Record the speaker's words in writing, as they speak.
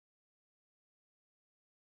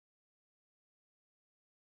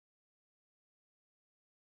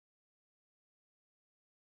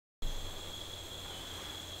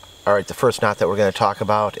Alright, the first knot that we're going to talk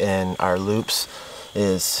about in our loops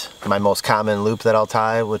is my most common loop that I'll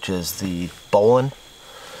tie, which is the bowline.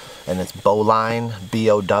 And it's bowline,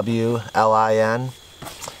 B-O-W-L-I-N.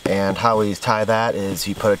 And how we tie that is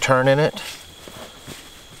you put a turn in it,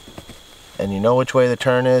 and you know which way the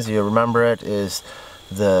turn is, you remember it, is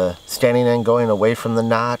the standing end going away from the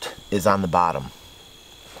knot is on the bottom.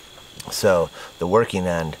 So the working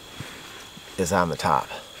end is on the top.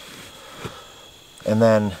 And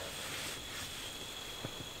then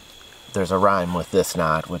there's a rhyme with this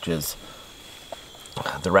knot, which is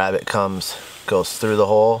the rabbit goes through the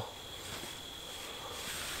hole,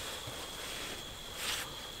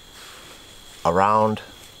 around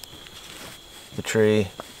the tree,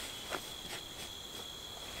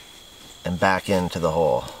 and back into the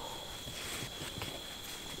hole.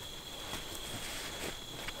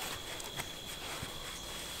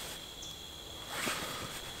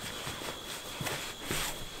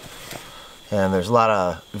 And there's a lot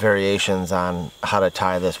of variations on how to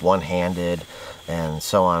tie this one-handed and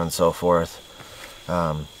so on and so forth.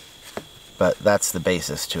 But that's the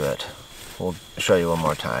basis to it. We'll show you one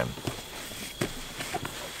more time.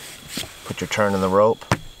 Put your turn in the rope.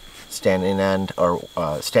 Standing end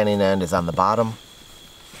is on the bottom.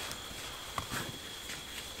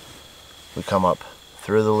 We come up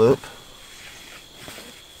through the loop.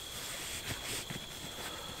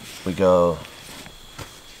 We go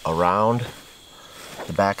around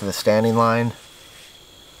the back of the standing line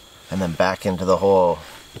and then back into the hole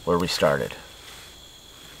where we started.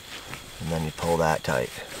 And then you pull that tight.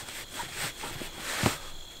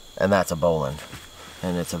 And that's a bowline.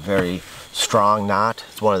 And it's a very strong knot.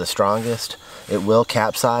 It's one of the strongest. It will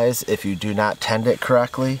capsize if you do not tend it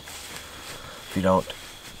correctly. If you don't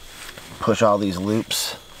push all these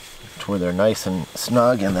loops to where they're nice and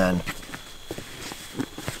snug, and then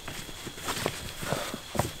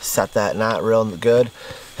set that knot real good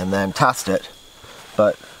and then test it.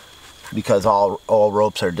 But because all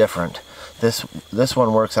ropes are different, this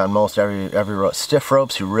one works on most every rope. Stiff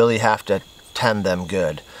ropes, you really have to tend them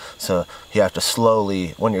good. So you have to slowly,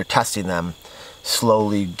 when you're testing them,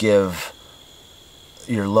 slowly give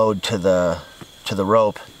your load to the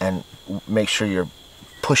rope and make sure you're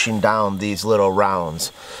pushing down these little rounds.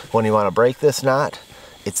 When you want to break this knot,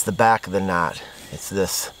 it's the back of the knot. It's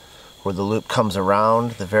this where the loop comes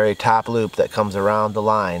around, the very top loop that comes around the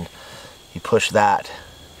line. You push that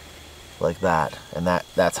like that, and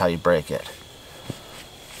that's how you break it.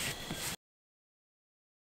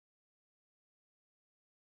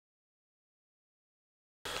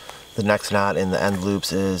 The next knot in the end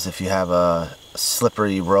loops is if you have a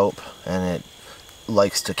slippery rope and it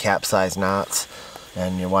likes to capsize knots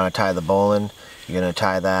and you want to tie the bowline, you're going to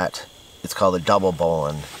tie that. It's called a double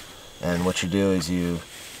bowline. And what you do is you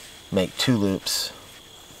make two loops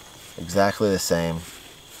exactly the same.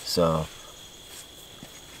 So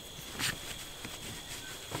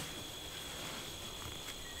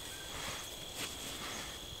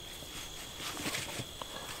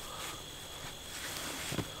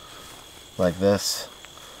like this,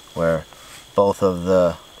 where both of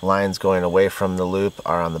the lines going away from the loop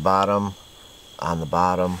are on the bottom,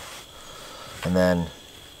 and then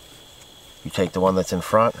you take the one that's in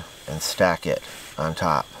front and stack it on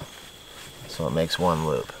top, so it makes one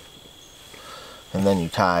loop. And then you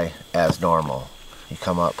tie as normal. You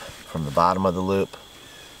come up from the bottom of the loop,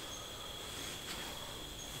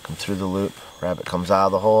 come through the loop, rabbit comes out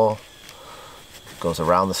of the hole, goes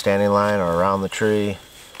around the standing line or around the tree,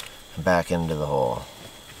 and back into the hole.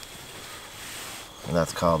 And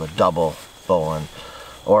that's called a double bowline,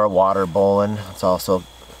 or a water bowline, it's also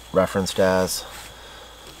referenced as.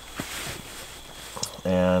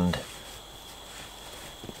 And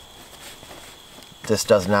this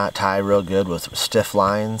does not tie real good with stiff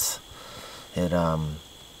lines. You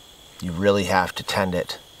really have to tend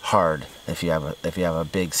it hard if you have a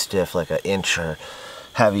big stiff, like an inch or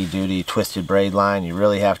heavy duty twisted braid line. You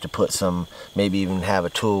really have to put some, maybe even have a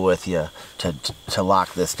tool with you to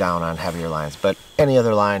lock this down on heavier lines. But any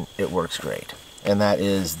other line, it works great. And that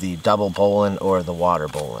is the double bowline or the water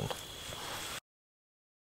bowline.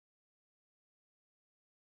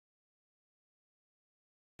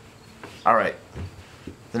 Alright,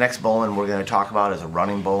 the next bowline we're going to talk about is a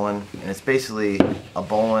running bowline, and it's basically a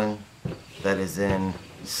bowline that is in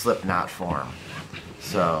slip knot form.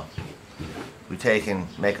 So we take and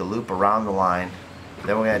make a loop around the line,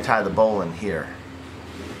 then we're going to tie the bowline here.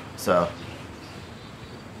 So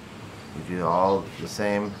we do all the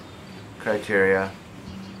same criteria,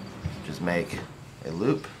 just make a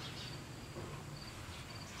loop,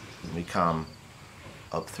 and we come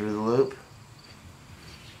up through the loop,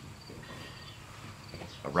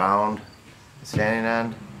 around the standing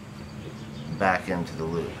end, back into the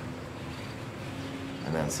loop,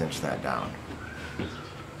 and then cinch that down.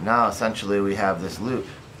 Now essentially we have this loop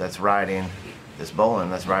that's riding, this bowline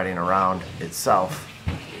that's riding around itself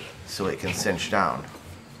so it can cinch down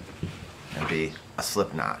and be a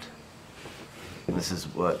slip knot. And this is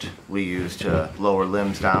what we use to lower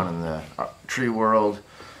limbs down in the tree world,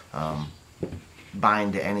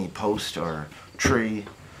 bind to any post or tree,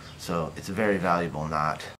 so it's a very valuable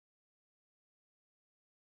knot.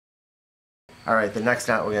 Alright, the next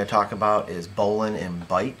knot we're going to talk about is bowline and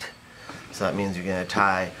bite. So that means you're going to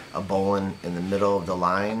tie a bowline in the middle of the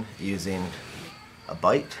line using a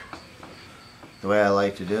bite. The way I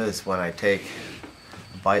like to do it is when I take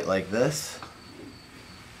a bite like this,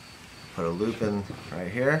 put a loop in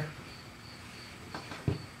right here,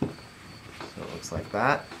 so it looks like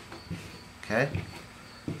that, okay,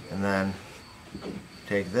 and then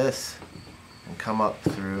take this and come up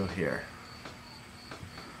through here,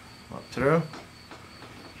 up through,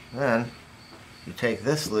 then you take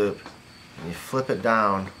this loop and you flip it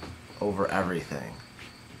down over everything,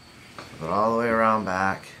 flip it all the way around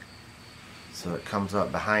back so it comes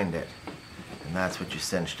up behind it, and that's what you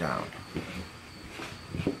cinch down.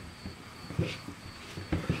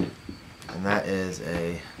 And that is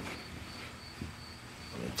a,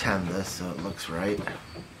 let me tend this so it looks right,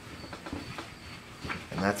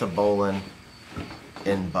 and that's a bowline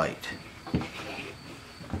in bite.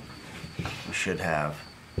 We should have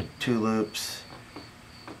two loops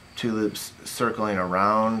circling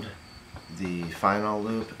around the final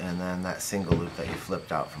loop, and then that single loop that you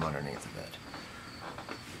flipped out from underneath of it.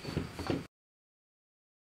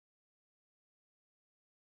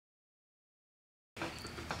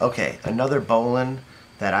 Okay, another bowline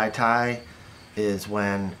that I tie is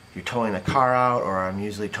when you're towing a car out, or I'm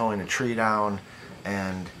usually towing a tree down,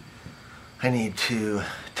 and I need to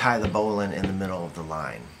tie the bowline in the middle of the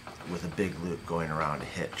line with a big loop going around a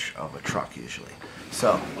hitch of a truck usually.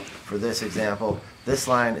 So for this example, this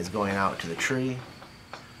line is going out to the tree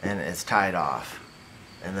and it's tied off,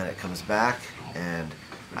 and then it comes back and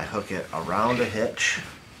I hook it around a hitch.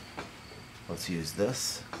 Let's use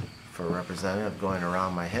this for a representative going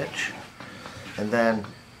around my hitch, and then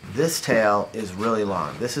this tail is really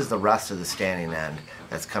long. This is the rest of the standing end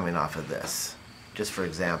that's coming off of this. Just for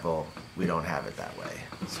example, we don't have it that way,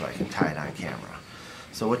 so I can tie it on camera.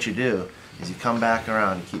 So what you do is you come back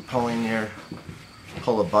around, you keep pulling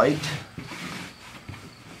pull a bite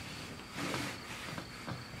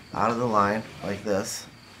out of the line like this.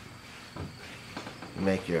 You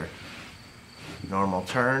make your normal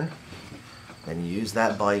turn, then you use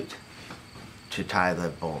that bite to tie the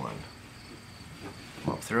bowline.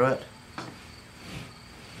 Come up through it,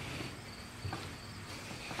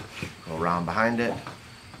 go around behind it,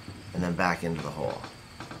 and then back into the hole.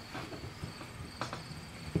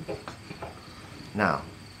 Now,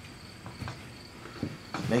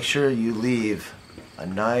 make sure you leave a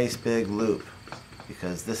nice big loop,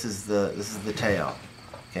 because this is the tail.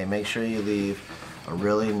 Okay, make sure you leave a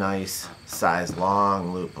really nice size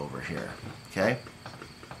long loop over here. Okay?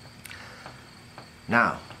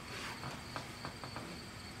 Now,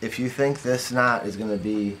 if you think this knot is going to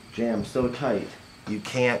be jammed so tight you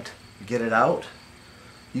can't get it out,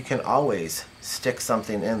 you can always stick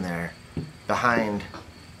something in there behind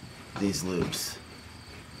these loops.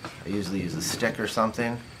 I usually use a stick or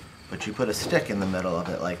something, but you put a stick in the middle of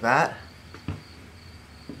it like that,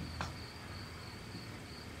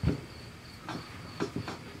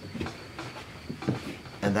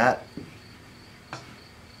 and that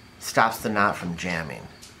stops the knot from jamming.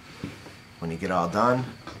 When you get all done,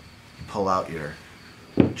 you pull out your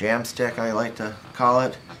jam stick, I like to call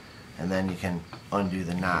it, and then you can undo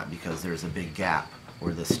the knot, because there's a big gap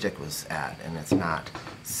where the stick was at, and it's not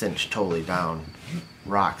cinched totally down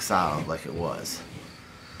rock solid like it was.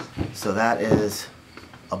 So that is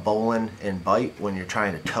a bowline in bite when you're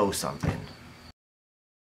trying to tow something.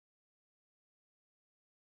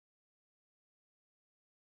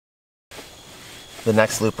 The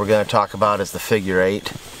next loop we're going to talk about is the figure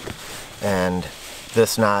 8, and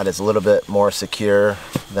this knot is a little bit more secure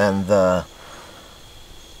than the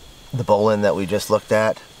bowline that we just looked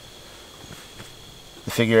at.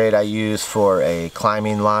 The figure 8 I use for a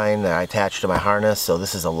climbing line that I attach to my harness, so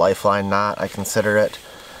this is a lifeline knot, I consider it,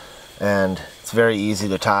 and it's very easy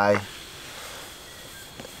to tie.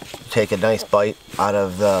 Take a nice bite out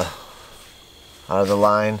of the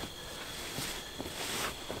line,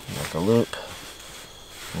 make a loop,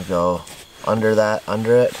 and go under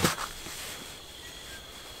it,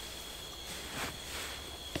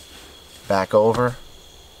 back over,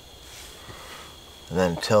 and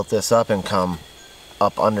then tilt this up and come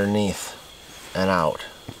up underneath and out.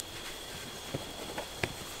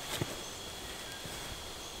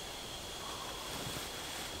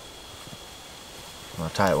 I'll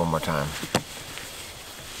tie it one more time.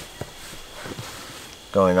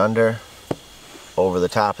 Going under, over the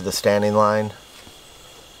top of the standing line,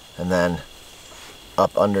 and then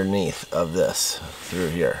up underneath of this through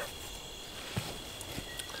here.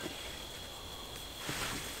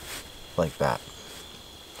 Like that.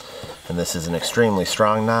 And this is an extremely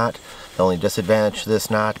strong knot. The only disadvantage to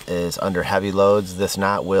this knot is under heavy loads this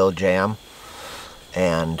knot will jam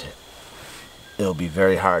and it'll be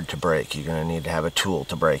very hard to break. You're going to need to have a tool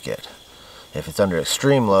to break it. If it's under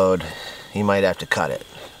extreme load, you might have to cut it.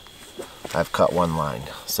 I've cut one line,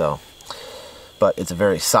 but it's a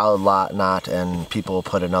very solid knot, and people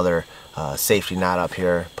put another safety knot up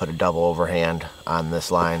here, put a double overhand on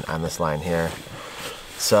this line here.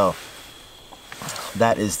 So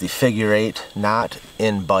that is the figure 8 knot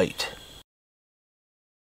in bite.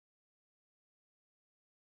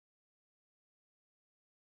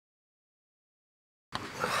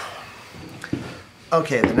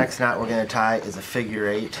 Okay, the next knot we're going to tie is a figure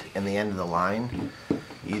 8 in the end of the line.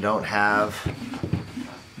 You don't have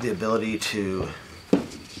the ability to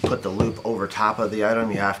put the loop over top of the item.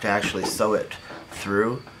 You have to actually sew it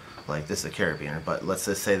through. Like this is a carabiner, but let's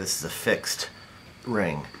just say this is a fixed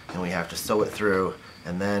ring and we have to sew it through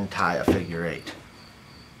and then tie a figure 8.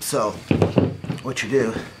 So what you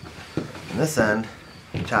do in this end,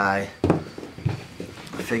 you tie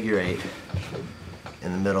a figure 8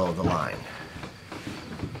 in the middle of the line.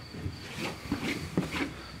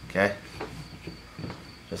 Okay,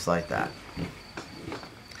 just like that.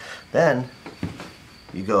 Then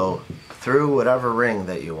you go through whatever ring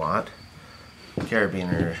that you want.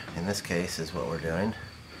 Carabiner in this case is what we're doing.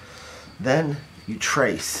 Then you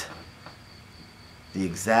trace the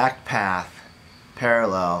exact path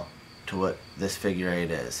parallel to what this figure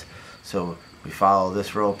 8 is. So we follow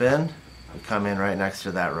this rope in, we come in right next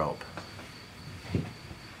to that rope.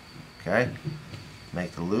 Okay,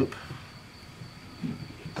 make the loop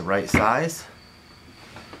the right size,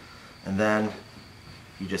 and then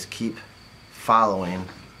you just keep following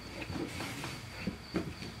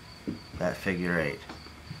that figure 8.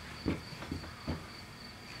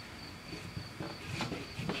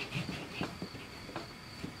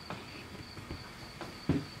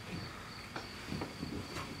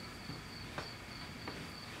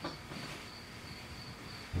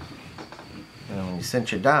 And when you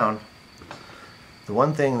cinch it down, the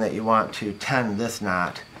one thing that you want to tend this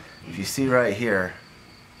knot, if you see right here,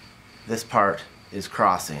 this part is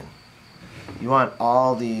crossing. You want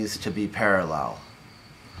all these to be parallel.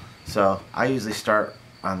 So I usually start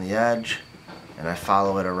on the edge and I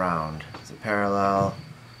follow it around. Is it parallel?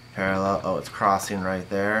 Parallel. Oh, it's crossing right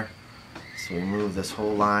there. So we move this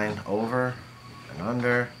whole line over and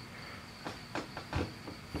under.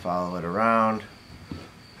 Follow it around.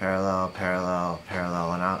 Parallel, parallel,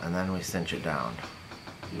 parallel, and out, and then we cinch it down.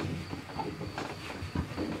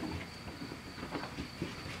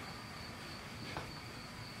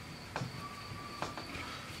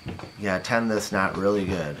 Yeah, tend this knot really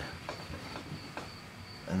good.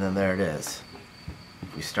 And then there it is.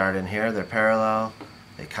 If we start in here, they're parallel.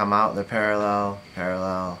 They come out, they're parallel,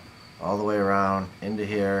 parallel, all the way around, into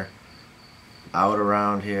here, out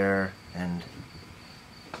around here, and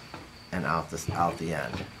out the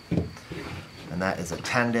end. And that is a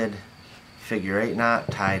tended figure 8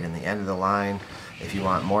 knot tied in the end of the line. If you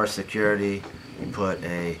want more security, you put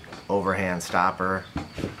a overhand stopper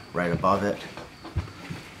right above it.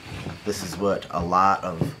 This is what a lot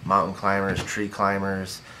of mountain climbers, tree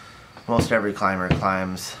climbers, most every climber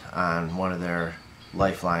climbs on one of their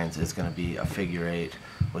lifelines is going to be a figure 8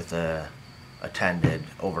 with a tended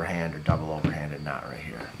overhand or double overhanded knot right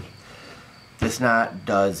here. This knot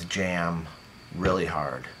does jam really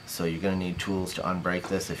hard, so you're going to need tools to unbreak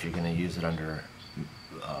this if you're going to use it under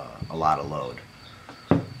a lot of load.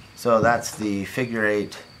 So that's the figure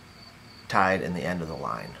 8 tied in the end of the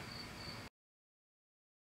line.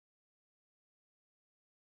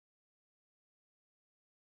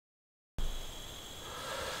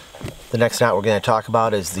 The next knot we're going to talk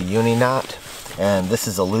about is the uni knot, and this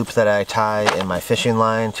is a loop that I tie in my fishing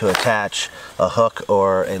line to attach a hook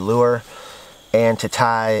or a lure, and to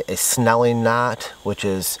tie a snelling knot, which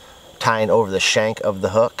is tying over the shank of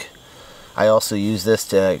the hook. I also use this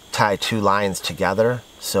to tie two lines together,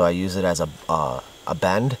 so I use it as a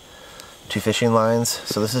bend, two fishing lines.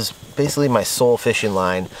 So this is basically my sole fishing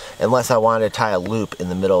line, unless I wanted to tie a loop in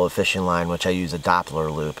the middle of a fishing line, which I use a Doppler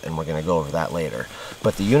loop, and we're going to go over that later.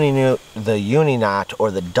 But the uni knot or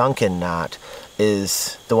the Duncan knot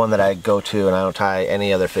is the one that I go to, and I don't tie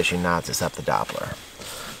any other fishing knots except the Doppler.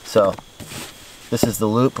 So this is the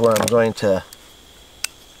loop where I'm going to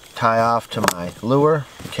tie off to my lure.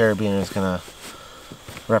 The carabiner is going to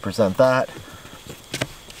represent that.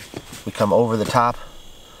 We come over the top,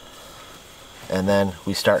 and then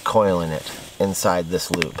we start coiling it inside this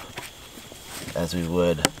loop as we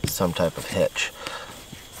would some type of hitch.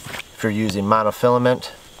 If you're using monofilament,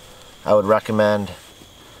 I would recommend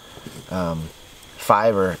 5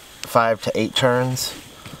 to 8 turns.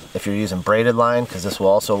 If you're using braided line, because this will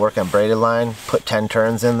also work on braided line, put 10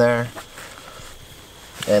 turns in there.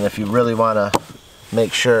 And if you really want to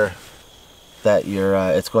make sure that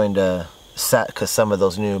it's going to set, because some of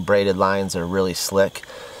those new braided lines are really slick,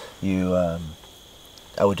 I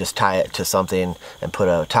would just tie it to something and put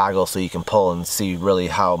a toggle so you can pull and see really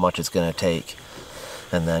how much it's going to take.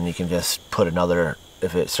 And then you can just put another,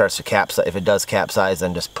 if it starts to capsize, if it does capsize,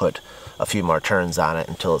 then just put a few more turns on it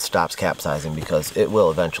until it stops capsizing, because it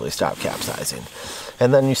will eventually stop capsizing.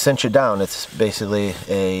 And then you cinch it down. It's basically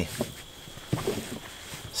a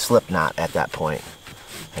slip knot at that point,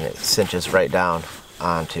 and it cinches right down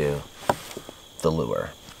onto the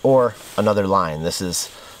lure. Or another line. This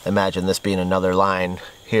is, imagine this being another line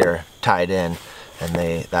here tied in, and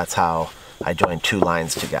that's how I join 2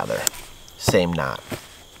 lines together. Same knot.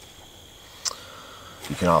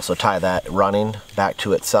 You can also tie that running back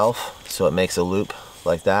to itself, so it makes a loop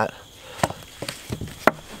like that.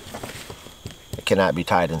 It cannot be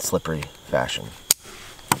tied in slippery fashion.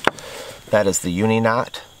 That is the uni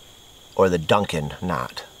knot, or the Duncan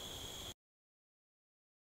knot.